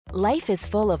Life is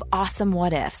full of awesome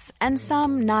what-ifs, and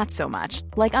some not so much,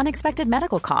 like unexpected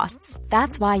medical costs.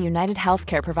 That's why United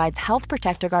Healthcare provides Health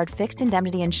Protector Guard fixed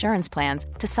indemnity insurance plans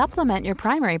to supplement your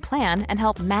primary plan and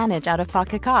help manage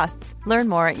out-of-pocket costs. Learn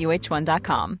more at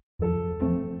uh1.com.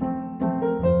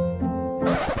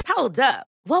 Hold up.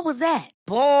 What was that?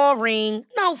 Boring.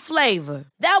 No flavor.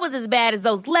 That was as bad as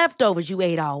those leftovers you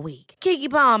ate all week.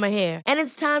 Keke Palmer here, and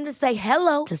it's time to say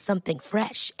hello to something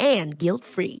fresh and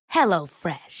guilt-free. Hello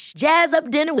Fresh. Jazz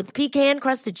up dinner with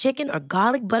pecan-crusted chicken or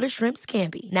garlic butter shrimp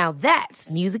scampi. Now that's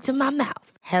music to my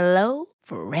mouth. Hello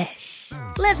Fresh.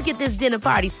 Let's get this dinner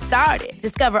party started.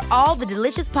 Discover all the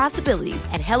delicious possibilities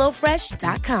at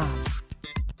hellofresh.com.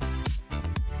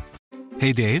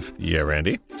 Hey, Dave. Yeah,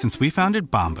 Randy. Since we founded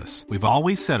Bombas, we've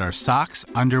always said our socks,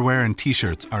 underwear, and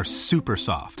T-shirts are super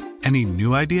soft. Any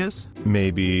new ideas?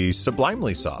 Maybe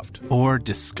sublimely soft. Or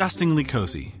disgustingly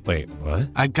cozy. Wait, what?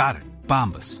 I got it.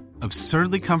 Bombas.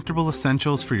 Absurdly comfortable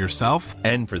essentials for yourself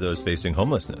and for those facing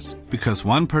homelessness. Because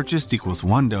one purchased equals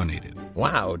one donated.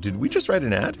 Wow, did we just write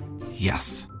an ad?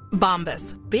 Yes.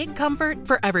 Bombas. Big comfort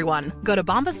for everyone. Go to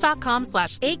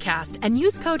bombas.com/ACAST and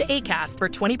use code ACAST for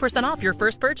 20% off your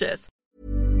first purchase.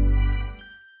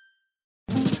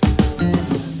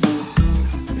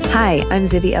 Hi, I'm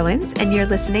Zibby Owens, and you're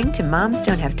listening to Moms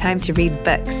Don't Have Time to Read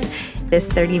Books. This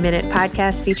 30-minute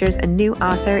podcast features a new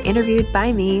author interviewed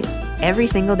by me every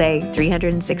single day,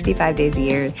 365 days a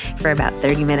year, for about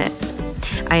 30 minutes.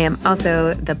 I am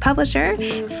also the publisher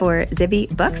for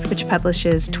Zibby Books, which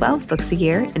publishes 12 books a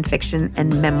year in fiction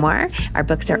and memoir. Our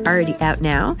books are already out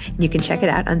now. You can check it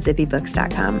out on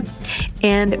zibbybooks.com.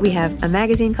 And we have a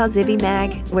magazine called Zibby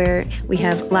Mag, where we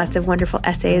have lots of wonderful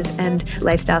essays and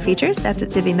lifestyle features. That's at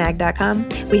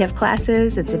zibbymag.com. We have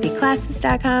classes at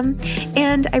zibbyclasses.com.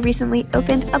 And I recently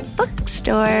opened a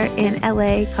bookstore in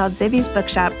LA called Zibby's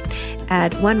Bookshop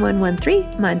at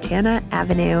 1113 Montana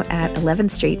Avenue at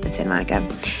 11th Street in Santa Monica.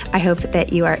 I hope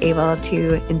that you are able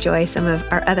to enjoy some of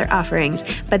our other offerings.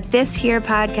 But this here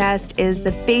podcast is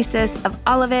the basis of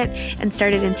all of it and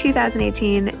started in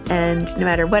 2018. And no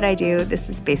matter what I do, this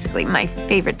is basically my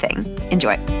favorite thing.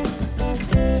 Enjoy.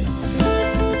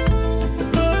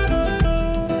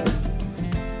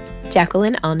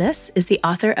 Jacqueline Alnes is the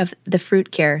author of The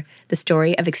Fruit Cure, the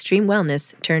story of extreme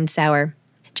wellness turned sour.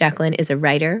 Jacqueline is a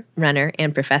writer, runner,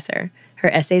 and professor. Her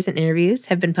essays and interviews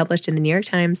have been published in the New York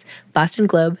Times, Boston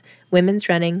Globe, Women's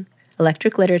Running,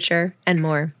 Electric Literature, and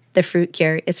more. The Fruit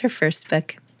Cure is her first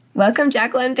book. Welcome,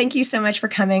 Jacqueline. Thank you so much for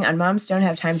coming on Moms Don't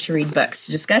Have Time to Read Books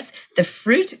to discuss The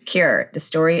Fruit Cure, the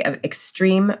story of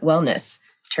extreme wellness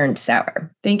turned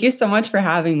sour. Thank you so much for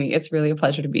having me. It's really a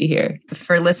pleasure to be here.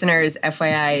 For listeners,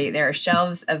 FYI, there are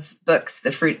shelves of books,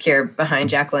 The Fruit Cure, behind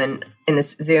Jacqueline in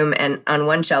this Zoom, and on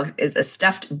one shelf is a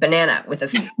stuffed banana with a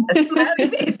smiley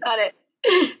face on it.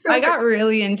 I got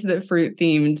really into the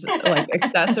fruit-themed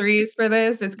accessories for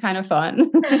this. It's kind of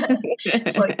fun.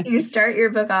 Well, you start your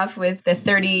book off with the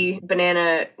 30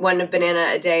 banana, one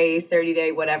banana a day,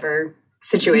 30-day whatever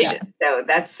situation. Yeah. So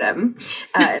that's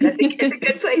it's a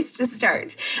good place to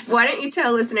start. Why don't you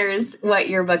tell listeners what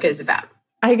your book is about?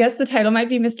 I guess the title might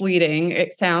be misleading.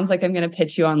 It sounds like I'm going to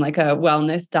pitch you on like a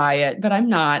wellness diet, but I'm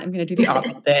not. I'm going to do the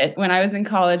opposite. When I was in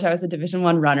college, I was a Division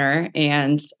I runner.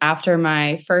 And after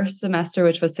my first semester,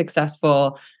 which was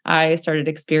successful, I started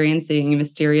experiencing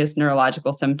mysterious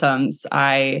neurological symptoms.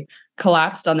 I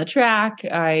collapsed on the track.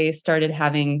 I started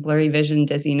having blurry vision,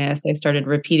 dizziness. I started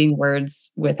repeating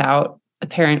words without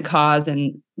apparent cause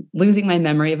and losing my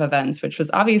memory of events, which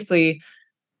was obviously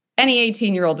any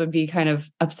 18-year-old would be kind of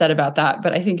upset about that.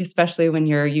 But I think especially when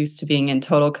you're used to being in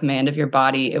total command of your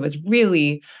body, it was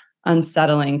really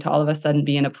unsettling to all of a sudden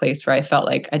be in a place where I felt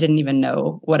like I didn't even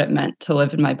know what it meant to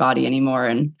live in my body anymore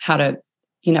and how to,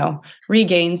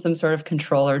 regain some sort of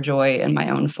control or joy in my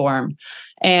own form.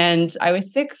 And I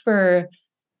was sick for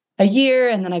a year,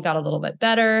 and then I got a little bit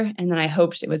better, and then I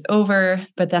hoped it was over,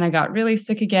 but then I got really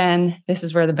sick again. This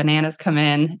is where the bananas come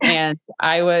in. And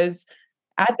I was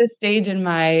at this stage in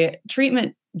my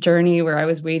treatment journey where I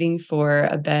was waiting for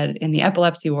a bed in the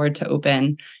epilepsy ward to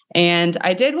open. And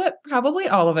I did what probably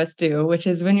all of us do, which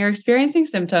is when you're experiencing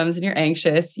symptoms and you're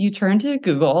anxious, you turn to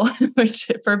Google,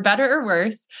 which for better or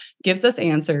worse gives us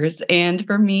answers. And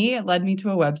for me, it led me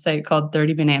to a website called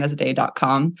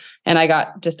 30bananasaday.com. And I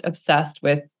got just obsessed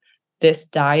with this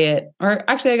diet, or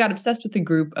actually I got obsessed with a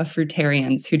group of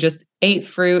fruitarians who just ate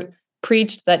fruit,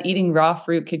 preached that eating raw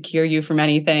fruit could cure you from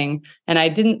anything. And I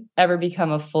didn't ever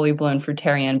become a fully blown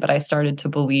fruitarian, but I started to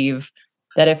believe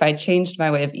that if I changed my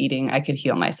way of eating, I could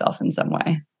heal myself in some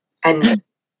way. And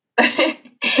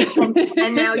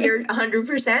and now you're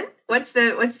 100%? What's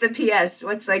the PS?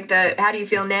 What's how do you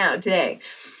feel now today?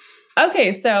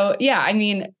 Okay. So yeah, I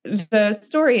mean, the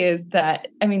story is that,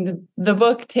 I mean, the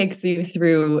book takes you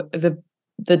through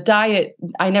the diet.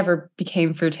 I never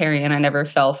became fruitarian. I never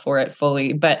fell for it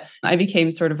fully, but I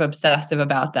became sort of obsessive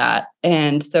about that.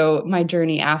 And so my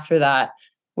journey after that,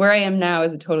 where I am now,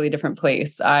 is a totally different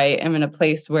place. I am in a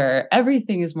place where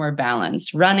everything is more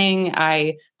balanced. Running,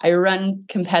 I run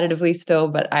competitively still,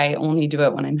 but I only do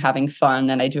it when I'm having fun,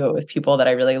 and I do it with people that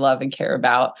I really love and care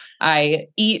about. I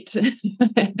eat.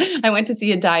 I went to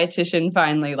see a dietitian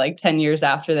finally, like 10 years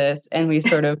after this, and we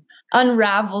sort of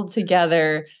unraveled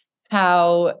together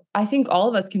how I think all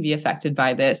of us can be affected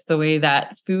by this, the way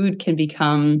that food can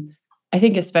become, I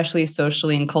think, especially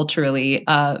socially and culturally,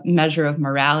 a measure of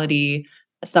morality,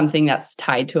 something that's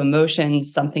tied to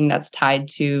emotions, something that's tied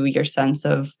to your sense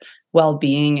of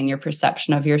well-being and your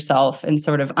perception of yourself, and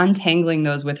sort of untangling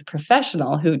those with a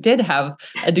professional who did have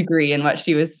a degree in what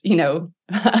she was,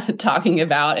 talking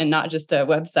about, and not just a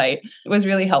website. It was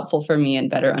really helpful for me in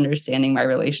better understanding my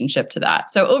relationship to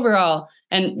that. So overall,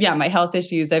 and yeah, my health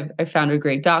issues, I've found a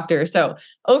great doctor. So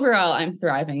overall, I'm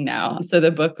thriving now. So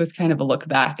the book was kind of a look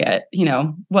back at,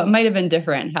 what might have been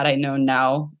different had I known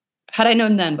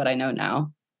then what I know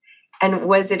now. And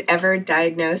was it ever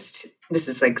diagnosed? This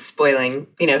is like spoiling,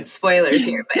 spoilers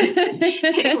here, but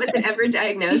was it ever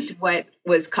diagnosed what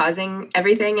was causing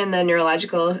everything and the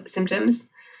neurological symptoms?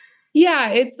 Yeah,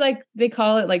 it's like, they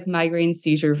call it like migraine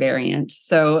seizure variant.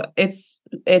 So it's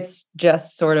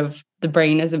just sort of, the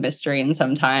brain is a mystery and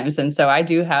sometimes. And so I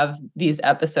do have these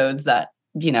episodes that,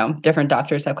 different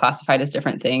doctors have classified as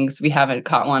different things. We haven't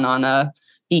caught one on a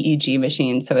EEG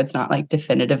machine, so it's not like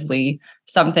definitively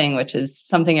something, which is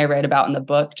something I write about in the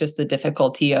book, just the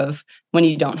difficulty of, when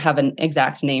you don't have an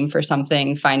exact name for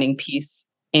something, finding peace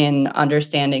in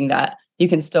understanding that you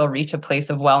can still reach a place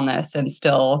of wellness and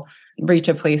still reach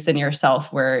a place in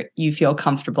yourself where you feel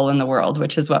comfortable in the world,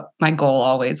 which is what my goal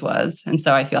always was. And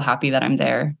so I feel happy that I'm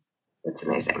there. That's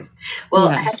amazing.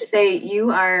 Well, yeah. I have to say,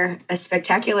 you are a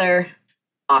spectacular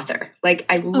author. Like,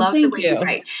 I love the way you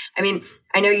write. I mean,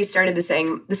 I know you started this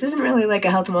saying, this isn't really like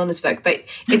a health and wellness book, but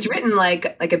it's written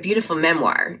like a beautiful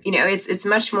memoir. It's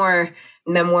much more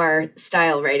memoir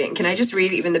style writing. Can I just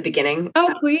read even the beginning?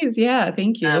 Oh, please. Yeah.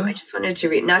 Thank you. I just wanted to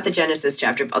read, not the Genesis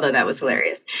chapter, although that was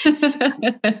hilarious.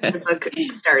 The book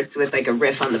starts with like a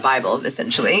riff on the Bible,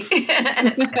 essentially.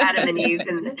 Adam and Eve.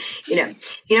 And,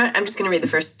 I'm just going to read the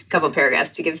first couple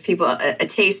paragraphs to give people a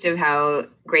taste of how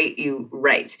great you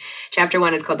write. Chapter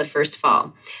 1 is called The First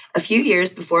Fall. A few years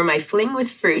before my fling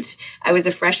with fruit, I was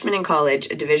a freshman in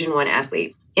college, a Division I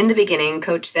athlete. In the beginning,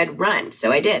 coach said, run.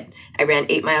 So I did. I ran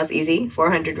 8 miles easy,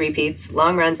 400 repeats,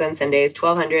 long runs on Sundays,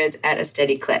 1200s at a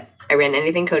steady clip. I ran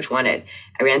anything coach wanted.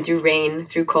 I ran through rain,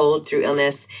 through cold, through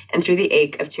illness, and through the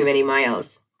ache of too many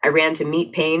miles. I ran to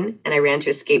meet pain, and I ran to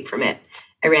escape from it.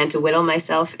 I ran to whittle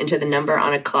myself into the number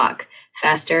on a clock,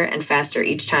 faster and faster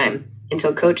each time,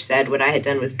 until coach said what I had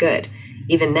done was good.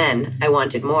 Even then, I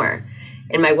wanted more.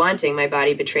 In my wanting, my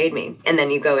body betrayed me. And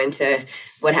then you go into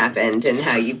what happened and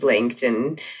how you blinked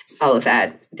and all of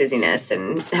that dizziness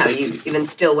and how you even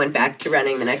still went back to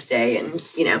running the next day. And,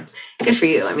 good for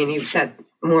you. I mean, you've got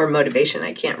more motivation.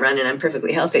 I can't run and I'm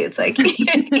perfectly healthy. It's like,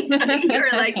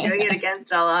 you're like doing it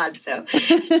against all odds. So,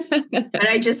 but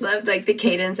I just love like the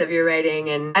cadence of your writing.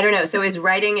 And I don't know. So is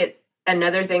writing it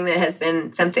another thing that has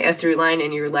been a through line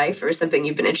in your life, or something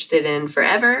you've been interested in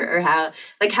forever? Or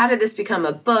how did this become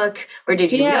a book, or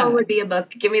did you know it would be a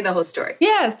book? Give me the whole story.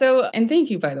 Yeah. So, and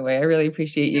thank you, by the way, I really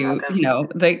appreciate you.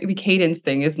 The cadence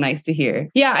thing is nice to hear.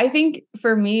 Yeah. I think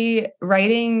for me,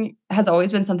 writing has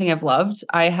always been something I've loved.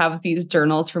 I have these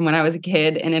journals from when I was a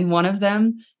kid. And in one of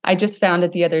them, I just found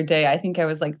it the other day. I think I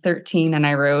was like 13 and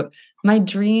I wrote, my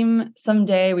dream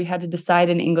someday, we had to decide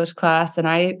in English class, and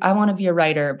I want to be a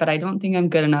writer, but I don't think I'm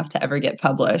good enough to ever get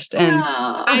published. And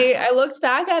I looked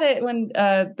back at it when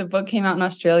the book came out in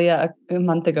Australia a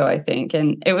month ago, I think.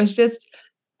 And it was just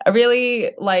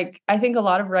really I think a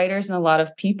lot of writers and a lot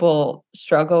of people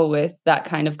struggle with that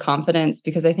kind of confidence,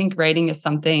 because I think writing is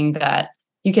something that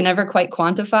you can never quite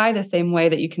quantify the same way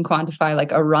that you can quantify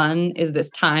like a run is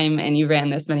this time and you ran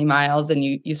this many miles, and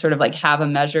you sort of like have a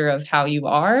measure of how you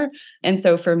are. And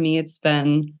so for me, it's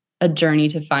been a journey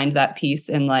to find that peace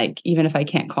in even if I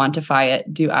can't quantify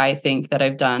it, do I think that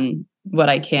I've done what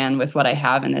I can with what I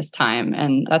have in this time?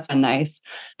 And that's been nice.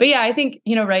 But yeah, I think,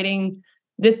 writing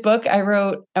this book I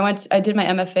did my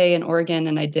MFA in Oregon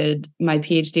and I did my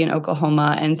PhD in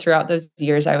Oklahoma. And throughout those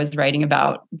years, I was writing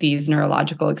about these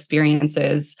neurological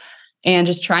experiences and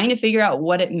just trying to figure out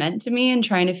what it meant to me and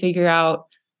trying to figure out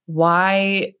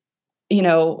why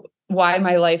why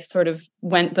my life sort of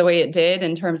went the way it did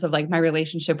in terms of like my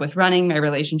relationship with running, my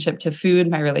relationship to food,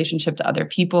 my relationship to other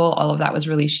people. All of that was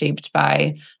really shaped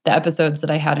by the episodes that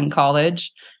I had in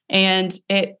college. And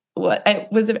it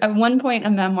was at one point a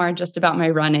memoir just about my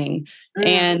running,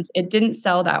 and it didn't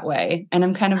sell that way. And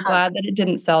I'm kind of glad that it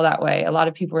didn't sell that way. A lot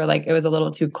of people were like, it was a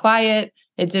little too quiet.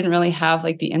 It didn't really have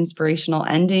like the inspirational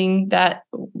ending that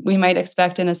we might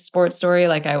expect in a sports story.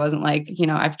 Like I wasn't like,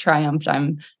 I've triumphed.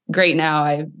 I'm great now.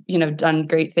 I've, done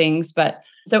great things. But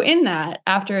so in that,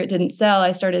 after it didn't sell,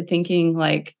 I started thinking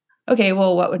like, okay,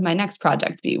 well, what would my next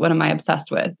project be? What am I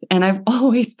obsessed with? And I've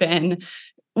always been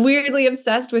weirdly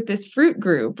obsessed with this fruit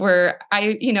group where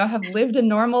I, have lived a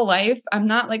normal life. I'm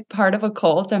not like part of a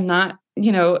cult. I'm not,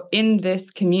 in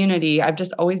this community. I've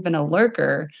just always been a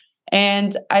lurker.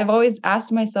 And I've always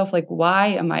asked myself, like, why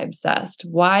am I obsessed?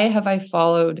 Why have I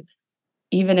followed,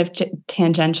 even if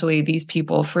tangentially, these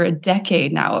people for a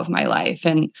decade now of my life?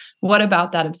 And what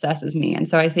about that obsesses me? And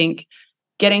so I think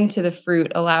getting to the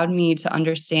fruit allowed me to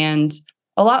understand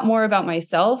a lot more about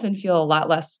myself and feel a lot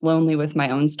less lonely with my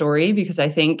own story, because I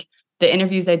think the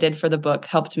interviews I did for the book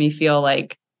helped me feel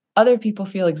like other people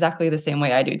feel exactly the same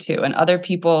way I do too. And other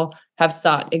people have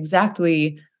sought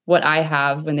exactly what I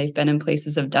have when they've been in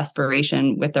places of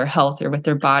desperation with their health or with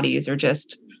their bodies, or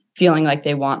just feeling like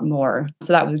they want more.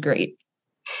 So that was great.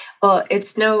 Well,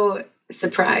 it's no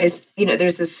surprise,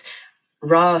 there's this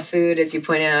raw food, as you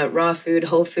point out, raw food,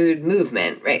 whole food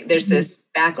movement, right? There's this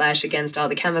backlash against all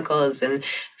the chemicals and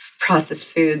processed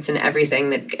foods and everything,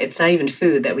 that it's not even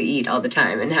food that we eat all the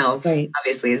time, and how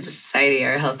obviously as a society,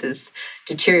 our health is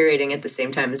deteriorating at the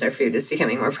same time as our food is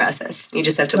becoming more processed. You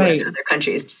just have to look to other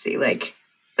countries to see like,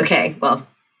 okay, well,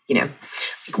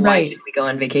 why can't we go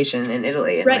on vacation in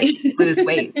Italy and like lose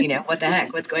weight? What the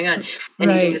heck? What's going on?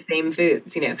 And eating the same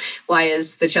foods, why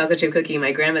is the chocolate chip cookie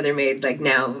my grandmother made like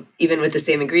now, even with the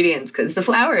same ingredients? Because the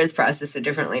flour is processed so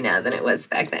differently now than it was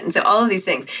back then. So all of these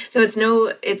things. So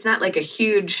it's not like a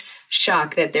huge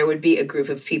shock that there would be a group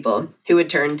of people who would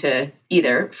turn to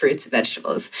either fruits,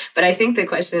 vegetables. But I think the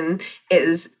question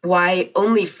is, why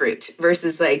only fruit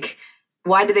versus like,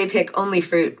 why do they pick only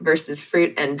fruit versus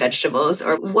fruit and vegetables?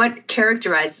 Or what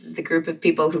characterizes the group of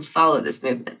people who follow this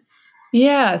movement?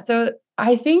 Yeah. So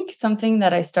I think something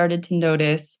that I started to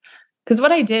notice, because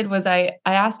what I did was I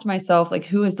asked myself, like,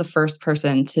 who is the first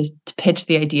person to pitch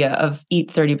the idea of eat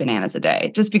 30 bananas a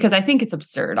day? Just because I think it's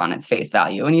absurd on its face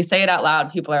value. When you say it out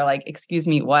loud, people are like, excuse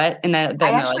me, what? And then I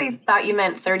actually thought you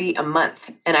meant 30 a month.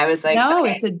 And I was like, no,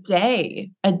 okay. It's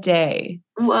a day.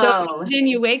 Whoa. So imagine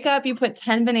you wake up, you put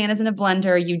 10 bananas in a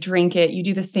blender, you drink it, you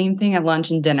do the same thing at lunch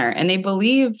and dinner. And they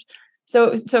believed.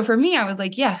 So for me, I was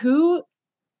like, yeah, who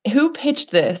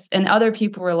pitched this? And other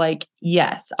people were like,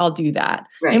 yes, I'll do that.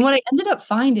 Right. And what I ended up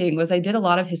finding was I did a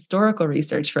lot of historical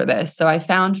research for this. So I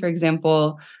found, for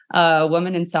example, a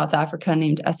woman in South Africa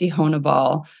named Essie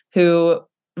Honebal, who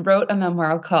wrote a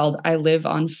memoir called I Live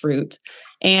on Fruit.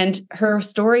 And her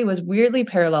story was weirdly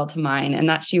parallel to mine, in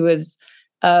that she was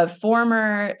a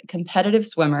former competitive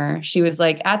swimmer. She was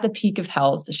like at the peak of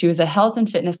health. She was a health and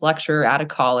fitness lecturer out of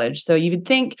college. So you would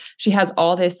think she has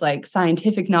all this like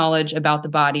scientific knowledge about the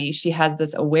body. She has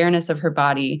this awareness of her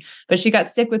body, but she got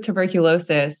sick with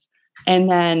tuberculosis. And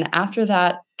then after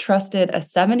that, trusted a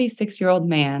 76-year-old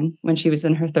man when she was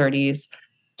in her 30s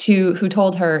who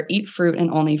told her, eat fruit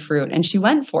and only fruit. And she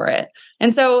went for it.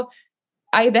 And so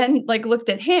I then like looked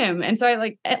at him. And so I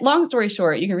like, long story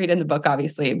short, you can read it in the book,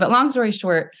 obviously, but long story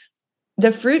short,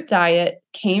 the fruit diet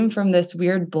came from this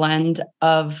weird blend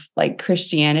of like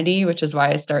Christianity, which is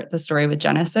why I start the story with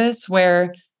Genesis,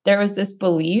 where there was this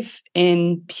belief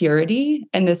in purity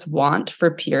and this want for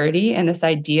purity, and this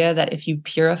idea that if you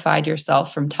purified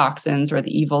yourself from toxins or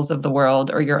the evils of the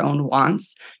world or your own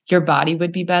wants, your body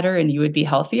would be better and you would be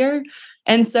healthier.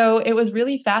 And so it was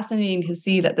really fascinating to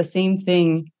see that the same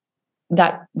thing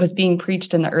that was being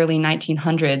preached in the early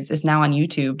 1900s is now on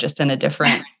YouTube, just in a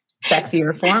different,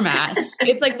 sexier format.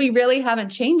 It's like we really haven't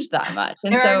changed that much.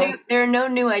 And there are no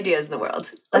new ideas in the world.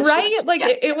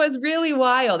 It was really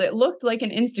wild. It looked like an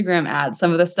Instagram ad,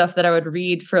 some of the stuff that I would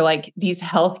read for like these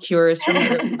health cures from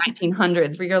the early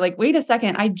 1900s, where you're like, wait a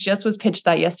second, I just was pitched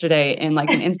that yesterday in like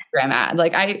an Instagram ad.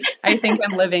 Like I think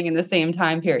I'm living in the same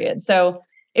time period. So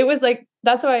it was like,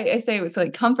 that's why I say it was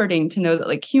like comforting to know that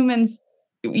like humans,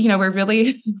 we're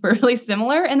really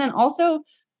similar. And then also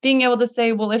being able to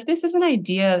say, well, if this is an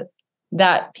idea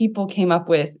that people came up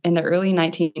with in the early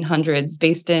 1900s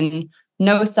based in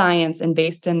no science and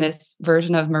based in this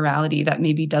version of morality that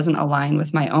maybe doesn't align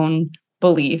with my own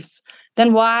beliefs,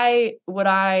 then why would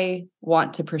I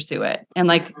want to pursue it? And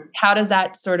like, how does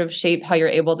that sort of shape how you're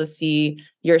able to see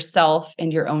yourself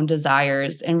and your own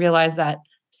desires and realize that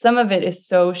some of it is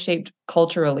so shaped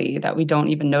culturally that we don't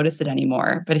even notice it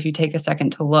anymore. But if you take a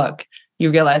second to look, you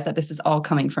realize that this is all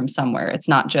coming from somewhere. It's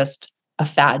not just a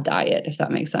fad diet, if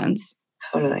that makes sense.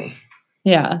 Totally.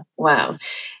 Yeah. Wow.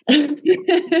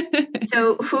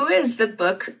 So who is the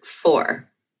book for?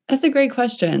 That's a great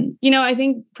question. I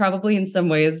think probably in some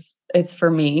ways it's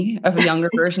for me, of a younger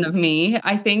version of me.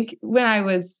 I think when I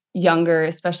was younger,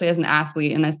 especially as an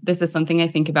athlete, and this is something I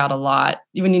think about a lot,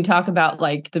 when you talk about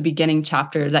like the beginning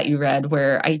chapter that you read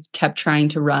where I kept trying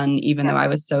to run even though I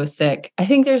was so sick, I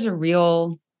think there's a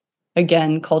real,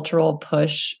 again, cultural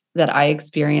push that I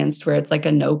experienced where it's like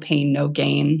a no pain, no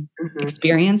gain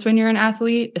experience when you're an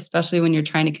athlete, especially when you're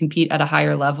trying to compete at a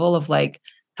higher level of like,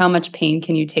 how much pain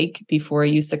can you take before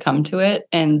you succumb to it?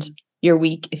 And you're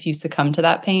weak if you succumb to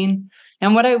that pain.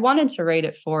 And what I wanted to write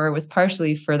it for was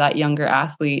partially for that younger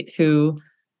athlete who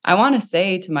I want to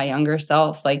say to my younger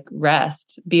self, like,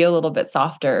 rest, be a little bit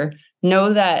softer,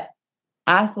 know that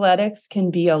athletics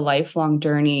can be a lifelong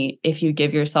journey if you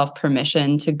give yourself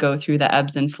permission to go through the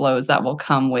ebbs and flows that will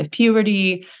come with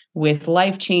puberty, with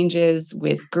life changes,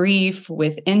 with grief,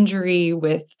 with injury,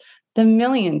 with the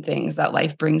million things that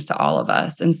life brings to all of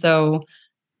us. And so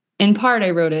in part, I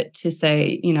wrote it to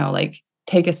say, like,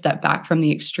 take a step back from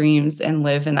the extremes and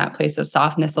live in that place of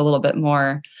softness a little bit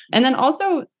more. And then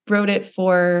also wrote it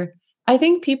for, I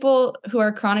think, people who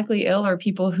are chronically ill or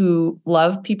people who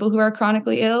love people who are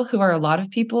chronically ill, who are a lot of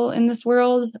people in this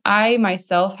world. I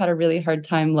myself had a really hard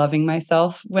time loving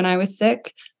myself when I was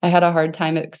sick. I had a hard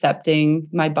time accepting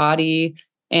my body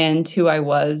and who I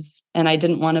was. And I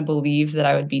didn't want to believe that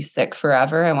I would be sick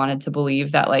forever. I wanted to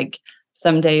believe that like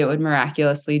someday it would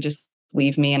miraculously just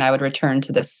leave me and I would return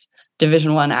to this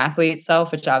Division I athlete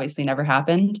self, which obviously never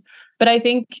happened. But I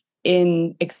think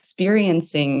in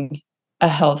experiencing a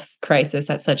health crisis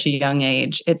at such a young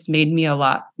age, it's made me a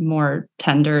lot more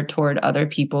tender toward other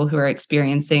people who are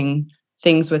experiencing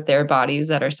things with their bodies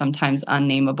that are sometimes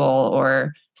unnameable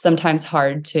or sometimes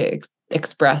hard to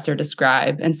express or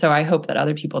describe. And so I hope that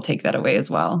other people take that away as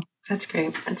well. That's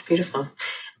great. That's beautiful.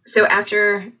 So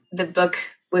after the book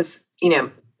was,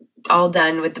 all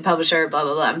done with the publisher, blah,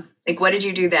 blah, blah, like, what did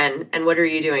you do then? And what are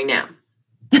you doing now?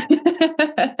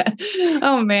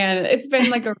 Oh man, it's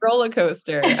been like a roller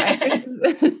coaster.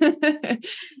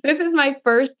 This is my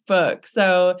first book.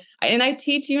 And I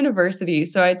teach university.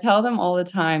 So I tell them all the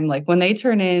time, like when they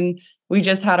turn in, we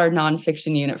just had our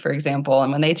nonfiction unit, for example.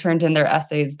 And when they turned in their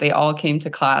essays, they all came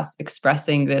to class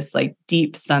expressing this like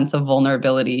deep sense of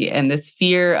vulnerability and this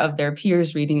fear of their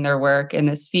peers reading their work and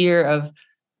this fear of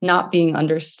not being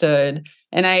understood.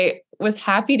 And I was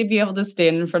happy to be able to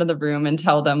stand in front of the room and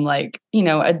tell them, like,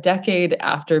 a decade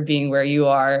after being where you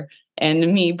are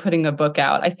and me putting a book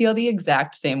out, I feel the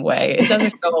exact same way. It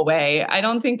doesn't go away. I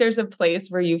don't think there's a place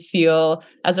where you feel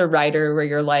as a writer where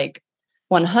you're like,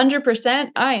 100%,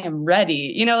 I am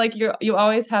ready. Like you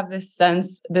always have this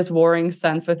sense, this warring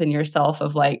sense within yourself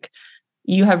of like,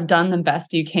 you have done the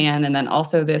best you can. And then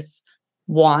also this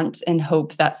want and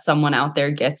hope that someone out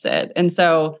there gets it. And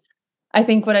so I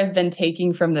think what I've been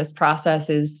taking from this process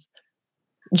is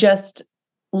just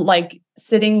like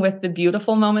sitting with the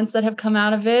beautiful moments that have come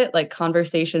out of it, like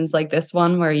conversations like this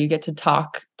one, where you get to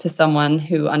talk to someone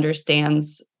who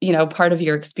understands, part of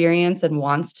your experience and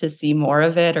wants to see more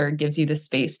of it or gives you the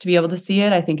space to be able to see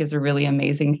it, I think is a really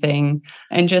amazing thing.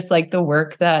 And just like the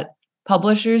work that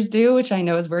publishers do, which I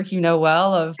know is work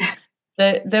well, of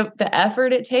the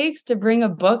effort it takes to bring a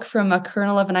book from a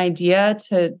kernel of an idea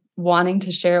to wanting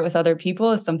to share it with other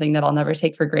people is something that I'll never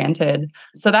take for granted.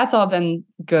 So that's all been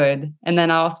good. And then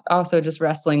also just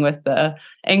wrestling with the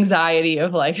anxiety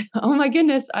of like, oh my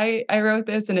goodness, I wrote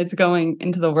this and it's going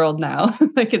into the world now.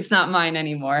 Like it's not mine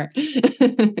anymore.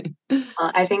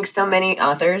 I think so many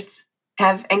authors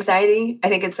have anxiety. I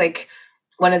think it's like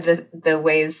one of the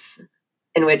ways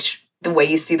in which the way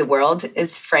you see the world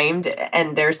is framed,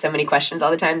 and there's so many questions all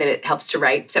the time that it helps to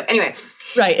write. So anyway,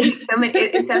 right. It's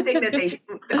something that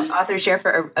the authors share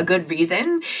for a good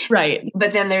reason. Right.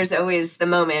 But then there's always the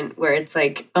moment where it's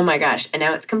like, oh my gosh, and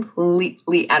now it's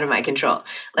completely out of my control.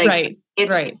 Like right.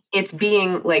 It's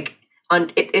being like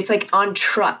it's like on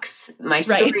trucks. My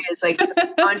story is like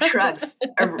on trucks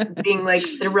are being like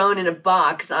thrown in a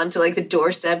box onto like the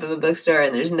doorstep of a bookstore,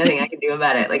 and there's nothing I can do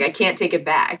about it. Like I can't take it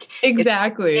back.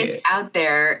 Exactly. It's out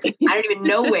there. I don't even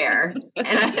know where.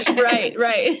 Right.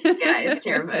 Yeah, it's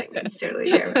terrifying. It's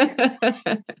totally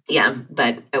terrifying. Yeah,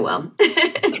 but oh well.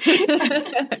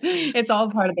 It's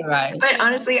all part of the ride. But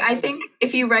honestly, I think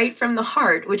if you write from the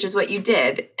heart, which is what you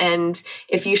did, and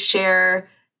if you share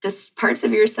the parts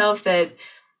of yourself that,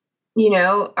 you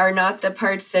know, are not the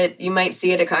parts that you might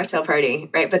see at a cocktail party,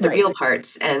 right? But the real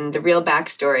parts and the real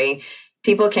backstory,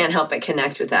 people can't help but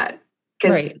connect with that.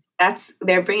 Because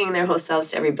they're bringing their whole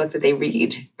selves to every book that they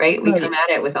read, right? We come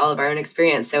at it with all of our own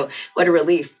experience. So what a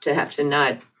relief to have to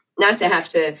not to have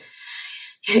to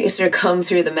sort of comb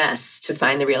through the mess to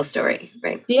find the real story,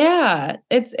 right? Yeah,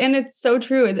 it's so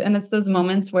true. And it's those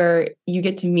moments where you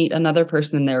get to meet another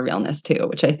person in their realness too,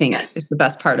 which I think is the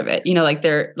best part of it. You know,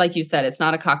 like you said, it's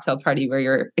not a cocktail party where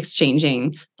you're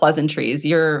exchanging pleasantries.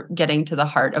 You're getting to the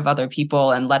heart of other people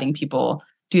and letting people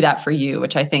do that for you,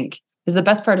 which I think is the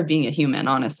best part of being a human,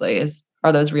 honestly,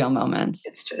 are those real moments.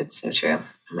 It's so true.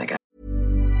 Oh my God.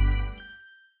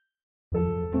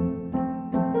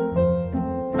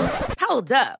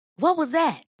 Hold up. What was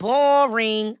that?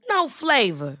 Boring. No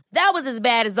flavor. That was as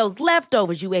bad as those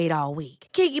leftovers you ate all week.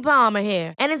 Keke Palmer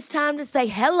here. And it's time to say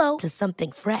hello to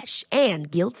something fresh and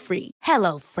guilt-free.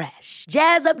 Hello Fresh.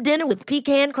 Jazz up dinner with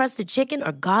pecan-crusted chicken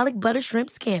or garlic butter shrimp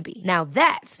scampi. Now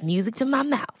that's music to my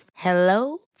mouth.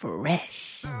 Hello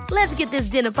Fresh. Let's get this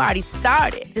dinner party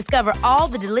started. Discover all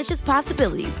the delicious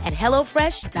possibilities at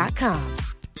HelloFresh.com.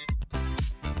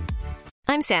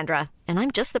 I'm Sandra, and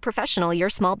I'm just the professional your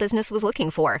small business was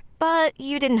looking for. But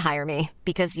you didn't hire me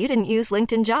because you didn't use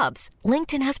LinkedIn Jobs.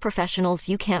 LinkedIn has professionals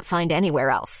you can't find anywhere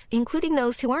else, including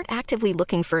those who aren't actively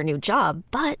looking for a new job,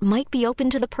 but might be open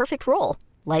to the perfect role,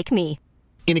 like me.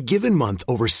 In a given month,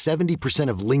 over 70%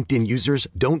 of LinkedIn users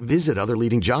don't visit other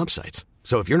leading job sites.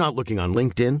 So if you're not looking on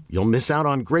LinkedIn, you'll miss out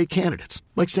on great candidates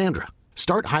like Sandra.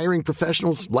 Start hiring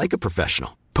professionals like a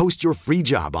professional. Post your free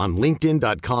job on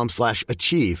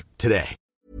linkedin.com/achieve today.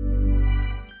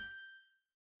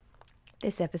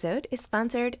 This episode is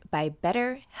sponsored by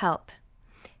BetterHelp.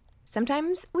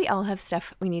 Sometimes we all have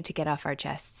stuff we need to get off our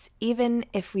chests. Even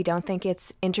if we don't think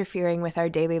it's interfering with our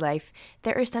daily life,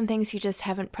 there are some things you just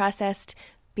haven't processed,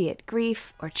 be it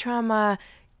grief or trauma,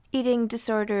 eating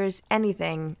disorders,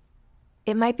 anything.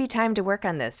 It might be time to work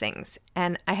on those things,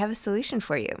 and I have a solution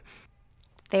for you.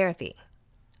 Therapy.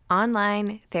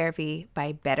 Online therapy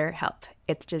by BetterHelp.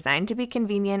 It's designed to be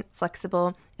convenient,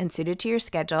 flexible, and suited to your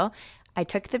schedule. I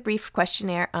took the brief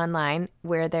questionnaire online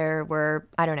where there were,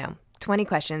 20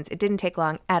 questions. It didn't take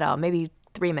long at all, maybe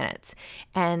 3 minutes.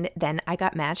 And then I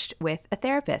got matched with a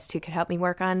therapist who could help me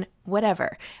work on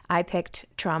whatever. I picked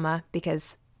trauma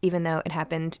because even though it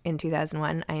happened in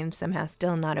 2001, I am somehow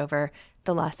still not over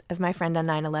the loss of my friend on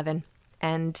 9/11.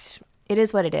 And it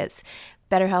is what it is.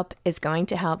 BetterHelp is going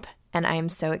to help. And I am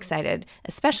so excited,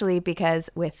 especially because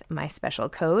with my special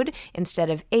code, instead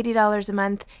of $80 a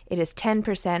month, it is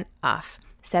 10% off,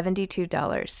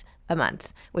 $72 a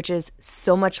month, which is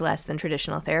so much less than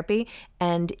traditional therapy.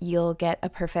 And you'll get a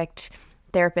perfect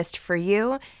therapist for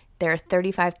you. There are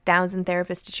 35,000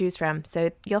 therapists to choose from,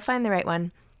 so you'll find the right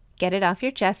one. Get it off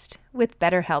your chest with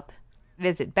BetterHelp.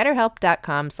 Visit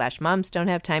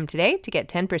betterhelp.com/momsdon'thavetime today to get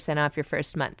 10% off your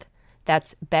first month.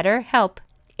 That's BetterHelp,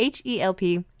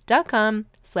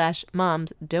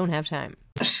 HELP.com/momsdon'thavetime.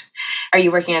 Are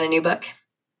you working on a new book?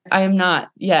 I am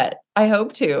not yet. I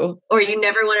hope to. Or you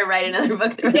never want to write another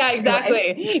book the rest Yeah, of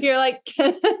exactly. your life. You're like,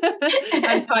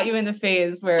 I caught you in the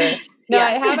phase where,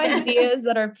 I have ideas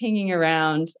that are pinging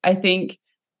around. I think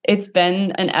it's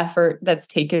been an effort that's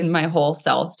taken my whole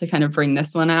self to kind of bring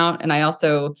this one out. And I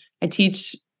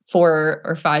teach 4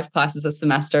 or 5 classes a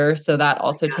semester. So that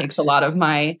also takes a lot of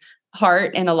my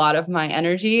heart and a lot of my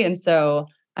energy. And so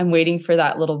I'm waiting for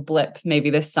that little blip maybe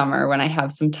this summer when I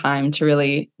have some time to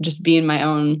really just be in my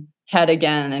own head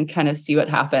again and kind of see what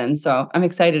happens. So I'm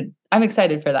excited. I'm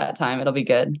excited for that time. It'll be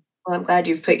good. Well, I'm glad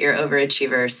you've put your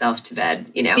overachiever self to bed,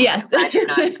 Yes. I'm glad you're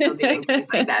not still doing things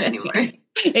like that anymore.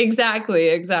 Exactly.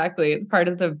 It's part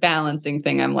of the balancing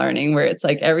thing I'm learning where it's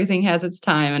like everything has its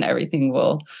time and everything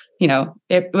will,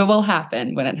 it will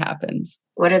happen when it happens.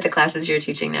 What are the classes you're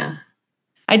teaching now?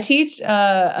 I teach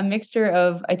a mixture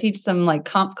of, I teach some like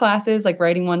comp classes, like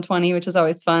Writing 120, which is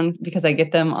always fun because I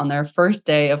get them on their first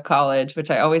day of college, which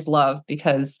I always love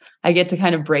because I get to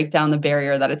kind of break down the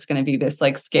barrier that it's going to be this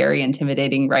like scary,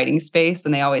 intimidating writing space.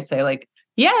 And they always say like,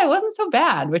 yeah, it wasn't so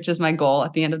bad, which is my goal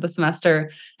at the end of the semester.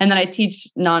 And then I teach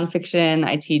nonfiction,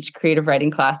 I teach creative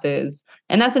writing classes.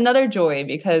 And that's another joy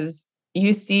because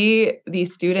you see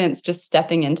these students just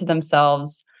stepping into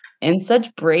themselves in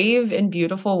such brave and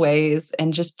beautiful ways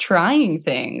and just trying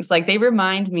things. Like they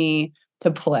remind me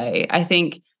to play. I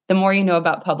think the more you know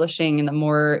about publishing and the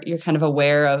more you're kind of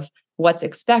aware of what's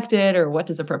expected or what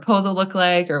does a proposal look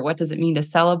like or what does it mean to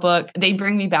sell a book, they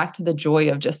bring me back to the joy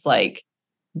of just like,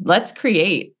 let's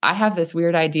create. I have this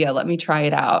weird idea. Let me try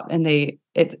it out. And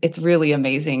it's really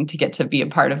amazing to get to be a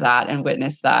part of that and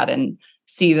witness that and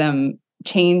see them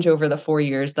change over the 4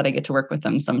 years that I get to work with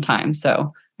them sometimes.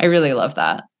 So I really love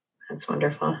that. That's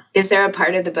wonderful. Is there a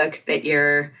part of the book that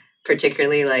you're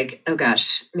particularly like, oh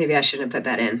gosh, maybe I shouldn't have put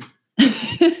that in?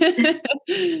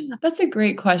 That's a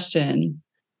great question.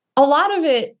 A lot of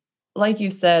it, like you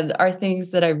said, are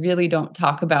things that I really don't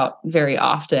talk about very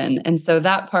often. And so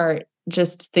that part,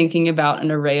 just thinking about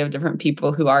an array of different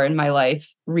people who are in my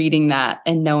life, reading that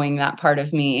and knowing that part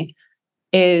of me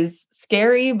is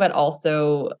scary, but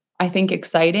also I think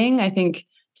exciting. I think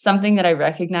something that I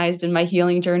recognized in my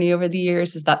healing journey over the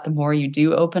years is that the more you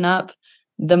do open up,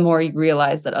 the more you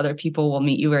realize that other people will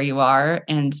meet you where you are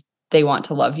and they want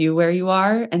to love you where you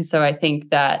are. And so I think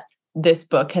that this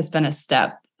book has been a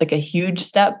step, like a huge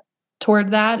step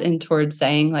toward that and toward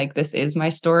saying like, this is my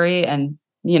story and,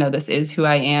 you know, this is who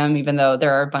I am, even though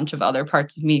there are a bunch of other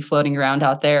parts of me floating around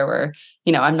out there where,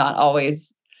 you know, I'm not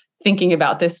always thinking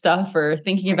about this stuff or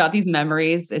thinking about these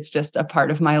memories. It's just a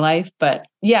part of my life. But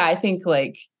yeah, I think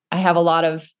like I have a lot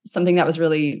of something that was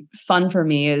really fun for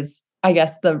me is I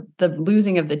guess the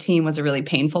losing of the team was a really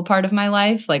painful part of my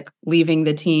life, like leaving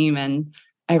the team. And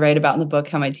I write about in the book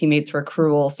how my teammates were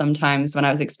cruel sometimes when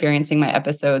I was experiencing my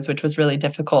episodes, which was really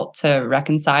difficult to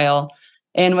reconcile.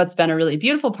 And what's been a really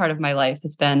beautiful part of my life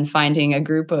has been finding a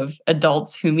group of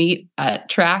adults who meet at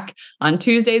track on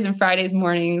Tuesdays and Fridays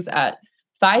mornings at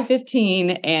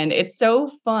 5:15. And it's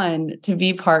so fun to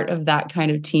be part of that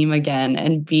kind of team again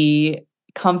and be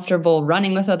comfortable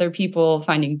running with other people,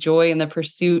 finding joy in the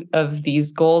pursuit of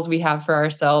these goals we have for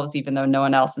ourselves, even though no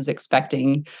one else is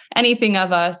expecting anything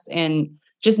of us. And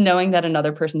just knowing that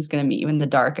another person's going to meet you in the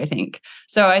dark, I think.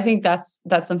 So I think that's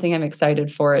something I'm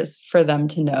excited for, is for them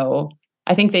to know.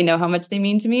 I think they know how much they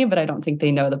mean to me, but I don't think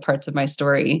they know the parts of my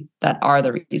story that are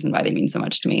the reason why they mean so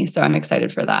much to me. So I'm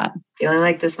excited for that. Feeling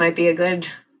like this might be a good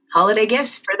holiday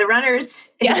gift for the runners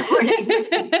in the morning.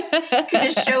 You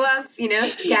just show up, you know,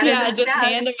 scatter them just out.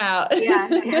 hand them out. Yeah,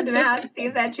 hand them out, see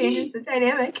if that changes the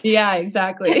dynamic. Yeah,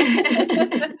 exactly.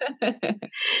 I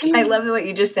love what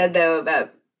you just said, though,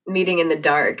 about meeting in the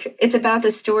dark. It's about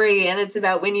the story and it's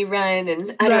about when you run.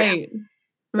 And I don't know.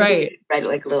 Right. Write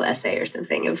like a little essay or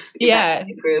something of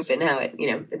the group and how it, you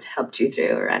know, it's helped you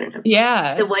through, or I don't know.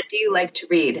 Yeah. So what do you like to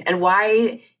read? And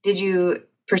why did you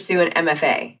pursue an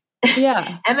MFA?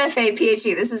 Yeah. MFA,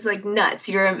 PhD. This is like nuts.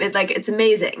 It's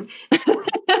amazing.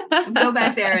 Go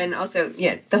back there and also,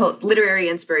 the whole literary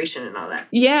inspiration and all that.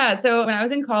 Yeah. So when I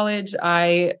was in college,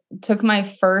 I took my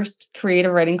first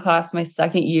creative writing class my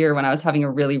second year when I was having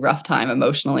a really rough time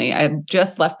emotionally. I had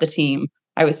just left the team.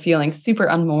 I was feeling super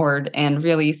unmoored and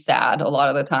really sad a lot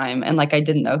of the time. And like, I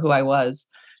didn't know who I was.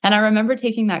 And I remember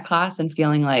taking that class and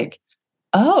feeling like,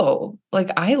 oh, like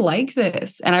I like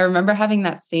this. And I remember having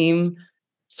that same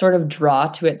sort of draw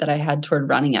to it that I had toward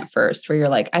running at first, where you're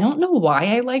like, I don't know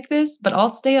why I like this, but I'll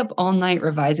stay up all night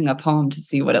revising a poem to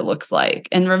see what it looks like.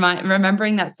 And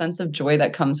remembering that sense of joy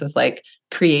that comes with like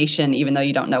creation, even though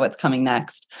you don't know what's coming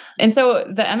next. And so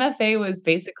the MFA was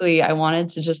basically, I wanted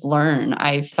to just learn.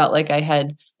 I felt like I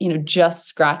had, just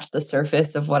scratched the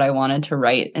surface of what I wanted to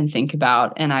write and think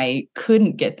about. And I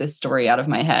couldn't get this story out of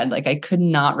my head. Like I could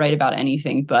not write about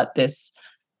anything but this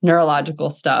neurological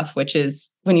stuff, which is,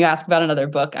 when you ask about another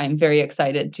book, I'm very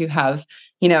excited to have,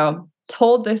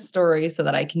 told this story so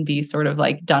that I can be sort of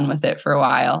like done with it for a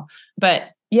while. But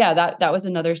yeah, that was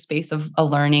another space of a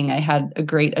learning. I had a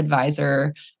great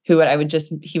advisor who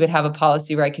he would have a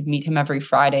policy where I could meet him every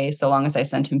Friday, so long as I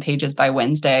sent him pages by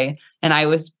Wednesday. And I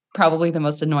was probably the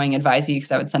most annoying advisee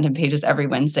because I would send him pages every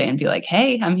Wednesday and be like,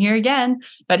 hey, I'm here again.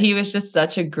 But he was just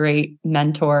such a great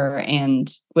mentor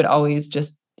and would always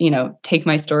just take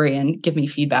my story and give me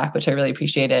feedback, which I really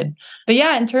appreciated. But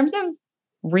yeah, in terms of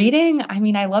reading,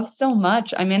 I love so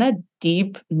much. I'm in a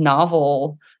deep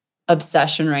novel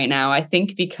obsession right now, I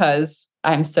think because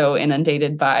I'm so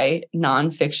inundated by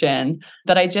nonfiction.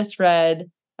 But I just read,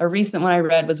 a recent one I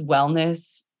read was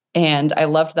Wellness. And I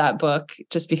loved that book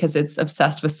just because it's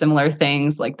obsessed with similar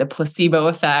things like the placebo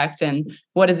effect and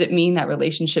what does it mean that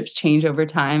relationships change over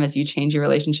time as you change your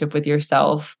relationship with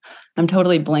yourself. I'm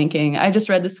totally blanking. I just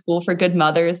read The School for Good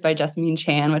Mothers by Jessamine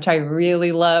Chan, which I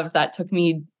really loved. That took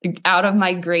me out of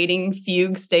my grading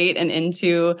fugue state and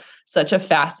into such a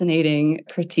fascinating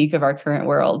critique of our current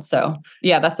world. So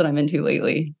yeah, that's what I'm into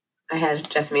lately. I had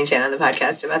Jessamine Chan on the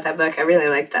podcast about that book. I really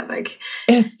liked that book.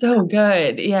 It's so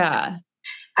good. Yeah.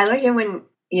 I like it when,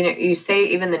 you say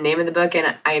even the name of the book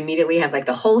and I immediately have like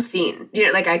the whole scene.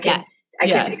 Like I can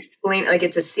explain, like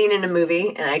it's a scene in a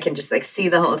movie and I can just like see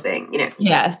the whole thing,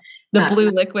 Yes. The blue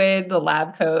liquid, the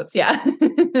lab coats. Yeah.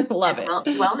 Love it. Well,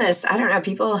 wellness. I don't know.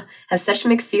 People have such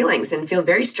mixed feelings and feel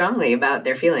very strongly about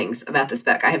their feelings about this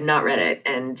book. I have not read it.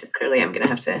 And clearly I'm going to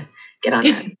have to get on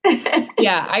that.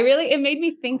 Yeah. it made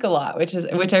me think a lot, which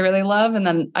I really love. And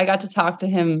then I got to talk to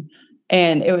him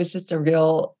and it was just a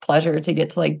real pleasure to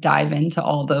get to like dive into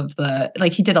all of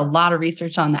he did a lot of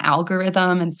research on the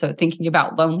algorithm. And so thinking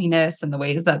about loneliness and the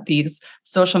ways that these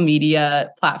social media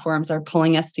platforms are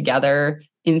pulling us together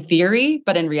in theory,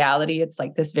 but in reality, it's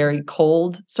like this very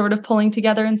cold sort of pulling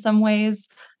together in some ways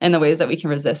and the ways that we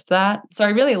can resist that. So I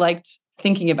really liked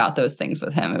thinking about those things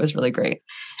with him. It was really great.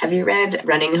 Have you read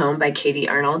Running Home by Katie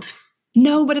Arnold?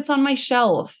 No, but it's on my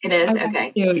shelf. It is?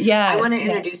 Okay. Yeah. I want to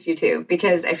introduce you to,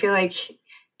 because I feel like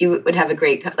you would have a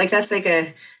great, like that's like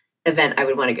a event I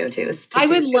would want to go to. I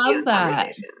would love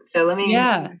that. So let me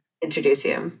introduce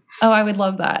you. Oh, I would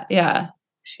love that. Yeah.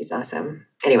 She's awesome.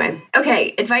 Anyway,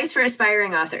 okay. Advice for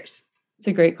aspiring authors. It's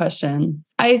a great question.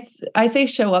 I say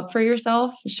show up for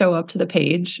yourself, show up to the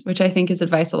page, which I think is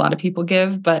advice a lot of people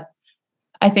give. But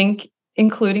I think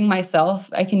including myself,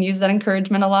 I can use that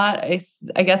encouragement a lot.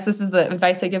 I guess this is the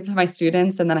advice I give to my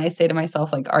students. And then I say to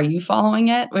myself, like, are you following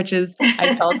it? Which is,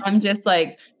 I tell them just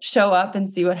like, show up and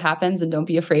see what happens. And don't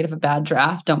be afraid of a bad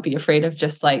draft. Don't be afraid of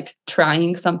just like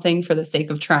trying something for the sake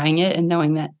of trying it and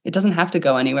knowing that it doesn't have to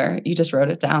go anywhere. You just wrote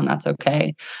it down. That's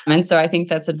okay. And so I think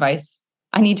that's advice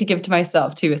I need to give to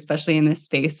myself too, especially in this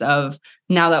space of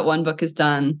now that one book is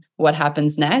done, what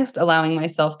happens next, allowing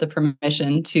myself the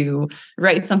permission to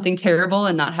write something terrible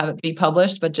and not have it be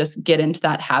published, but just get into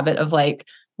that habit of like,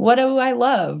 what do I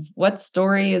love? What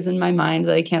story is in my mind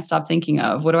that I can't stop thinking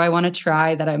of? What do I want to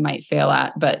try that I might fail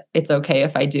at, but it's okay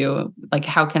if I do? Like,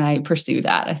 how can I pursue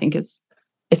that? I think is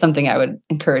something I would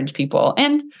encourage people,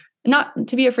 and not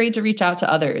to be afraid to reach out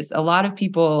to others. A lot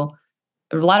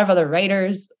of other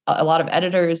writers, a lot of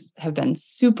editors have been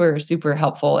super, super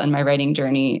helpful in my writing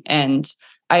journey. And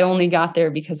I only got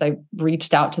there because I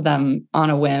reached out to them on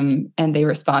a whim and they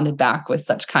responded back with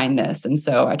such kindness. And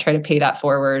so I try to pay that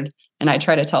forward. And I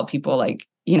try to tell people like,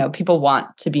 people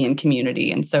want to be in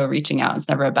community. And so reaching out is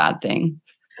never a bad thing.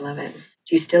 I love it.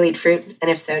 Do you still eat fruit? And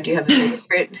if so, do you have a favorite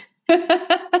fruit?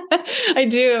 I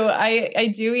do.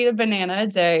 I do eat a banana a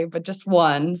day, but just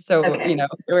one. So, okay.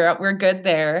 We're good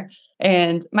there.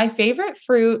 And my favorite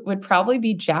fruit would probably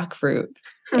be jackfruit.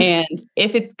 And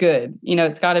if it's good,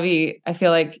 it's got to be, I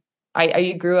feel like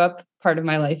I grew up part of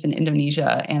my life in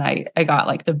Indonesia and I got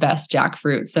like the best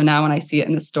jackfruit. So now when I see it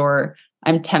in the store,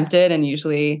 I'm tempted, and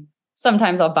usually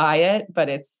sometimes I'll buy it, but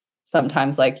it's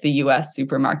sometimes like the US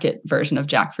supermarket version of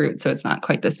jackfruit. So it's not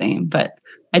quite the same, but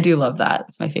I do love that.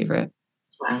 It's my favorite.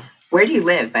 Wow. Where do you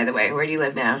live, by the way? Where do you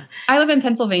live now? I live in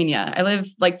Pennsylvania. I live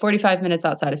like 45 minutes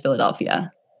outside of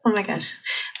Philadelphia. Oh my gosh.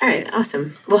 All right.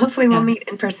 Awesome. Well, hopefully we'll meet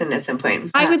in person at some point.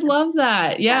 I would love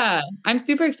that. Yeah. I'm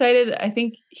super excited. I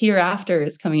think Hereafter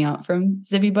is coming out from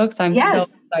Zibby Books. I'm so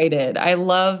excited. I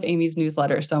love Amy's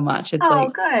newsletter so much. It's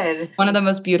good. One of the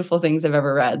most beautiful things I've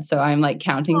ever read. So I'm like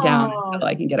counting down until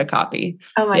I can get a copy.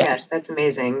 Oh my gosh. That's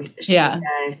amazing.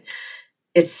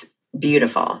 It's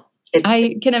beautiful.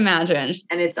 I can imagine.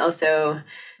 And it's also,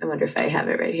 I wonder if I have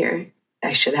it right here.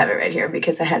 I should have it right here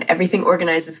because I had everything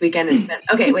organized this weekend.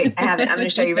 Okay, wait, I have it. I'm going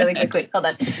to show you really quickly. Hold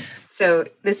on. So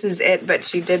this is it, but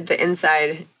she did the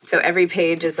inside. So every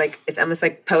page is like, it's almost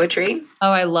like poetry.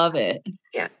 Oh, I love it.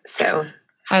 Yeah. So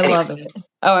I love it.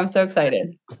 Oh, I'm so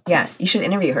excited. Yeah. You should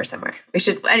interview her somewhere.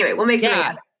 Anyway, we'll make something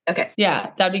happen. Okay.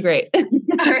 Yeah, that'd be great.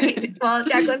 All right. Well,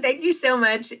 Jacqueline, thank you so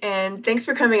much. And thanks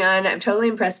for coming on. I'm totally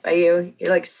impressed by you.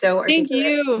 You're like so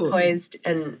articulate, poised,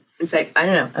 and it's like, I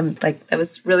don't know. I'm like, that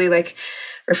was really like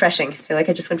refreshing. I feel like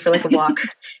I just went for like a walk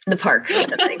in the park or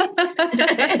something.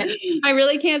 I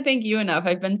really can't thank you enough.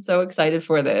 I've been so excited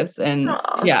for this. And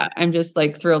I'm just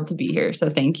like thrilled to be here. So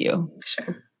thank you.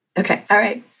 Sure. Okay. All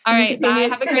right. All right. Bye.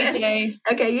 Have a great day.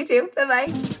 Okay. You too. Bye-bye.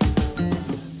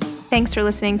 Thanks for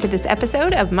listening to this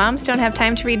episode of Moms Don't Have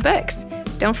Time to Read Books.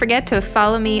 Don't forget to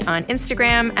follow me on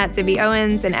Instagram at Zibby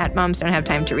Owens and at Moms Don't Have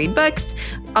Time to Read Books.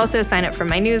 Also sign up for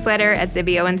my newsletter at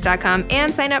zibbyowens.com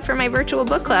and sign up for my virtual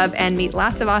book club and meet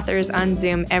lots of authors on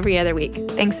Zoom every other week.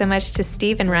 Thanks so much to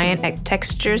Steve and Ryan at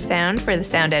Texture Sound for the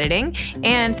sound editing.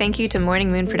 And thank you to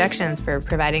Morning Moon Productions for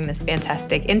providing this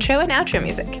fantastic intro and outro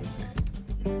music.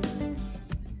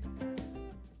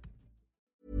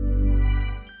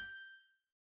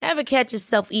 Ever catch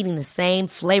yourself eating the same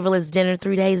flavorless dinner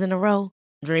 3 days in a row?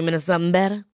 Dreaming of something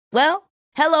better? Well,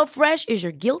 HelloFresh is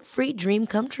your guilt-free dream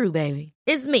come true, baby.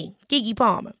 It's me, Keke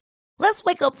Palmer. Let's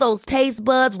wake up those taste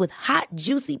buds with hot,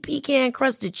 juicy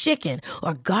pecan-crusted chicken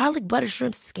or garlic butter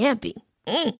shrimp scampi.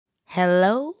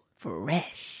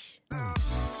 HelloFresh.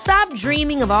 Stop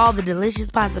dreaming of all the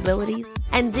delicious possibilities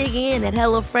and dig in at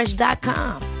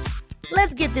HelloFresh.com.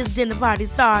 Let's get this dinner party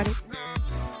started.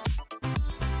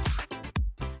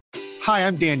 Hi,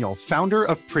 I'm Daniel, founder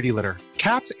of Pretty Litter.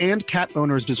 Cats and cat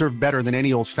owners deserve better than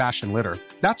any old-fashioned litter.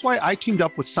 That's why I teamed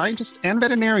up with scientists and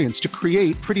veterinarians to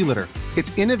create Pretty Litter.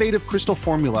 Its innovative crystal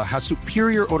formula has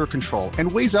superior odor control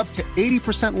and weighs up to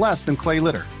 80% less than clay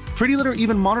litter. Pretty Litter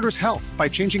even monitors health by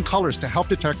changing colors to help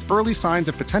detect early signs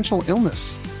of potential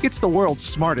illness. It's the world's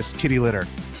smartest kitty litter.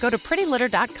 Go to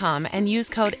prettylitter.com and use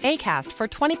code ACAST for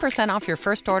 20% off your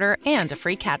first order and a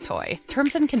free cat toy.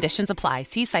 Terms and conditions apply.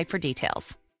 See site for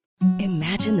details.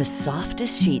 Imagine the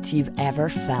softest sheets you've ever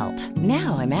felt.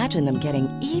 Now imagine them getting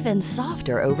even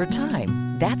softer over time.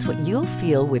 That's what you'll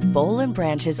feel with Boll &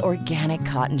 Branch's organic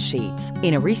cotton sheets.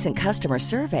 In a recent customer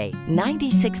survey,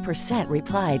 96%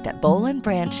 replied that Boll &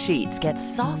 Branch sheets get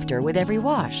softer with every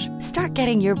wash. Start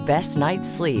getting your best night's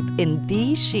sleep in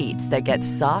these sheets that get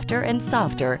softer and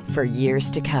softer for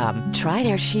years to come. Try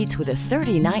their sheets with a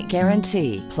 30-night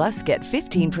guarantee. Plus, get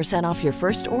 15% off your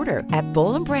first order at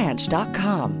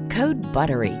bollandbranch.com. Code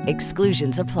BUTTERY.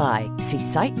 Exclusions apply. See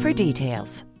site for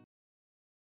details.